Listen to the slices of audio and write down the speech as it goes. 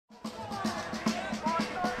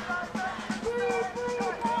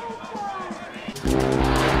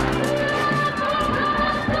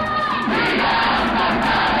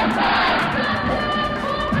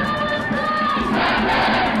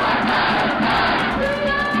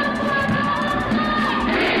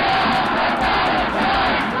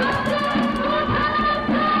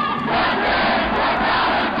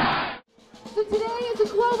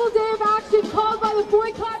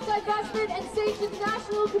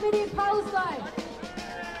Committee in Palestine.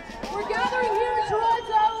 We're gathering here in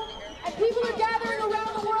Toronto, and people are gathering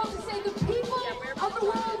around the world to say the people of the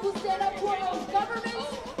world will stand up to our own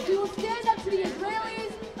governments, we will stand up to the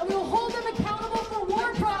Israelis, and we will hold them accountable for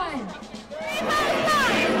war crimes.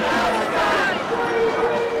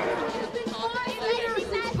 There's been 5 years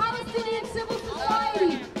since Palestinian civil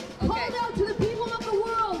society called out to the people of the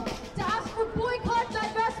world to ask for boycott,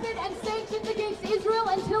 divestment, and sanctions against Israel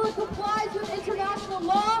until it complies with international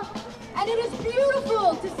law. And it is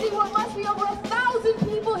beautiful to see what must be over 1,000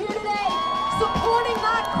 people here today supporting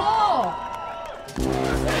that call.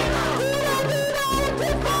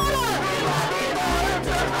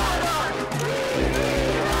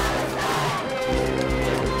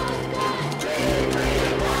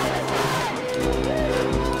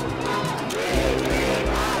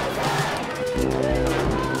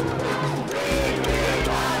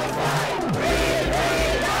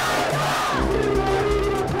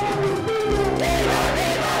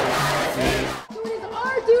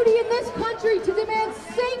 To demand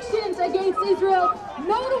sanctions against Israel,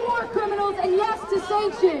 no to war criminals, and yes to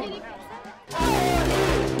sanctions.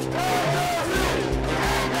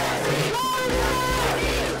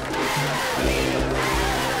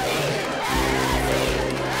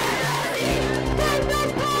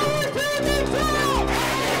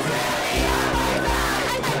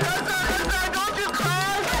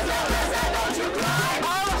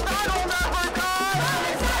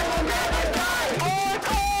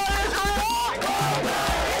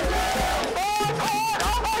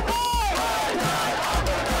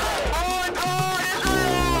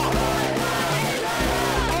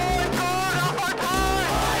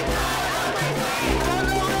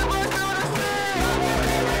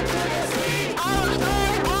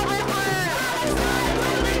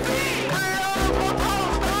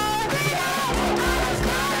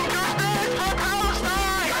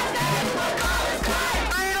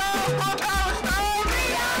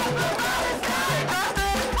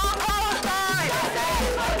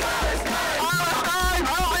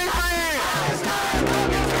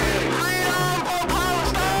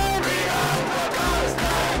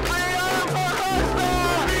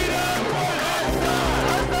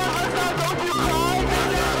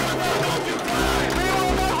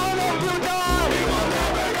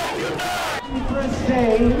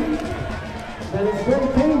 That it's very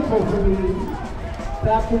painful for me to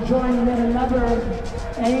have to join in another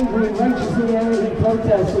angry, righteously angry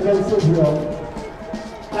protest against Israel.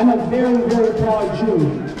 I'm a very, very proud Jew.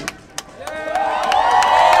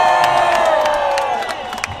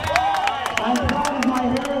 I'm proud of my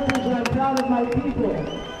heritage and I'm proud of my people.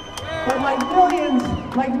 But like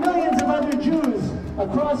millions of other Jews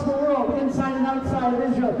across the world, inside and outside of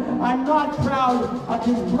Israel, I'm not proud of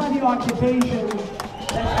this bloody occupation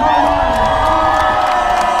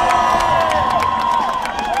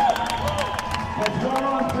that's gone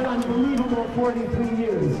on for an unbelievable 43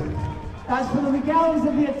 years. As for the legalities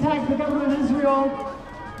of the attack, the government of Israel,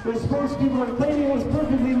 the spokespeople are claiming it was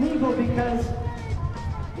perfectly legal because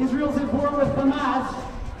Israel's at war with Hamas,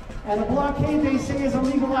 and a blockade they say is a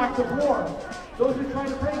legal act of war. Those who try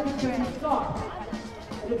to break it can be stopped.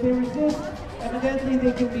 And if they resist, evidently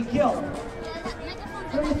they can be killed.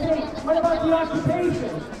 So they say, what about the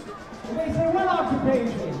occupation? And they say, what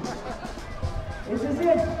occupation? It's as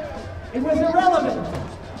if it was irrelevant.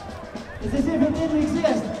 It's as if it didn't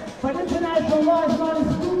exist. But international law is not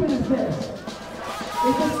as stupid as this.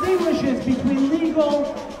 It distinguishes between legal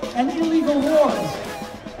and illegal wars.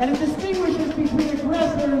 And it distinguishes between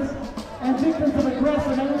aggressors and victims of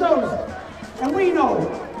aggression. And we know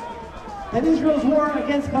that Israel's war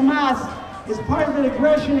against Hamas is part of an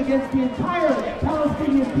aggression against the entire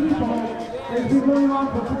Palestinian people that has been going on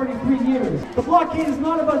for 43 years. The blockade is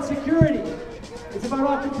not about security. It's about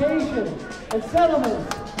occupation and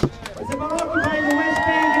settlements. It's about occupying the West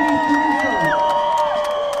Bank and East Jerusalem.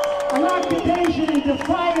 An occupation in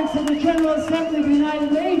defiance of the General Assembly of the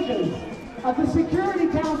United Nations, of the Security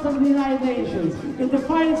Council of the United Nations, in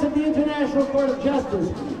defiance of the International Court of Justice.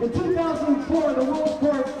 In 2004, the World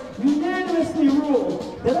Court unanimously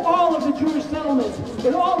ruled that all of the Jewish settlements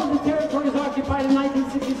in all of the territories occupied in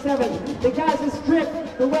 1967, the Gaza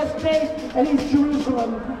Strip, the West Bank, and East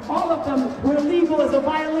Jerusalem, all of them were illegal as a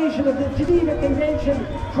violation of the Geneva Convention,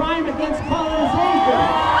 crime against colonization.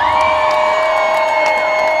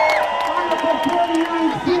 Article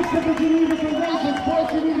 49(6) of the Geneva Convention,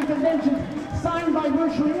 4 Geneva Conventions, signed by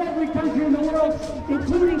virtually every country in the world,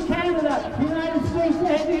 including Canada, the United States,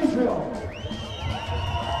 and Israel.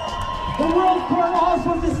 The World Court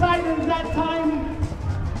also decided at that time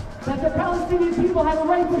that the Palestinian people had a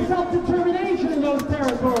right to self-determination in those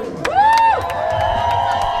territories.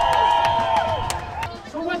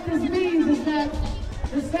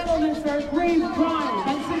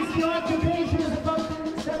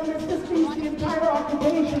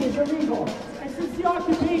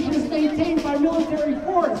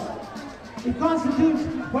 It constitutes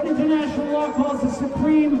what international law calls the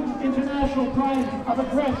supreme international crime of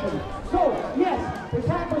aggression. So, yes, the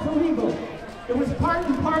attack was illegal. It was part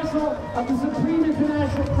and parcel of the supreme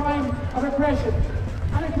international crime of aggression.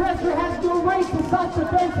 An aggressor has no right to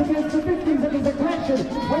self-defense against the victims of his aggression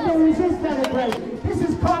when they resist that aggression. This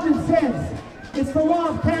is common sense. It's the law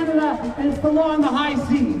of Canada and it's the law on the high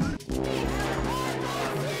seas.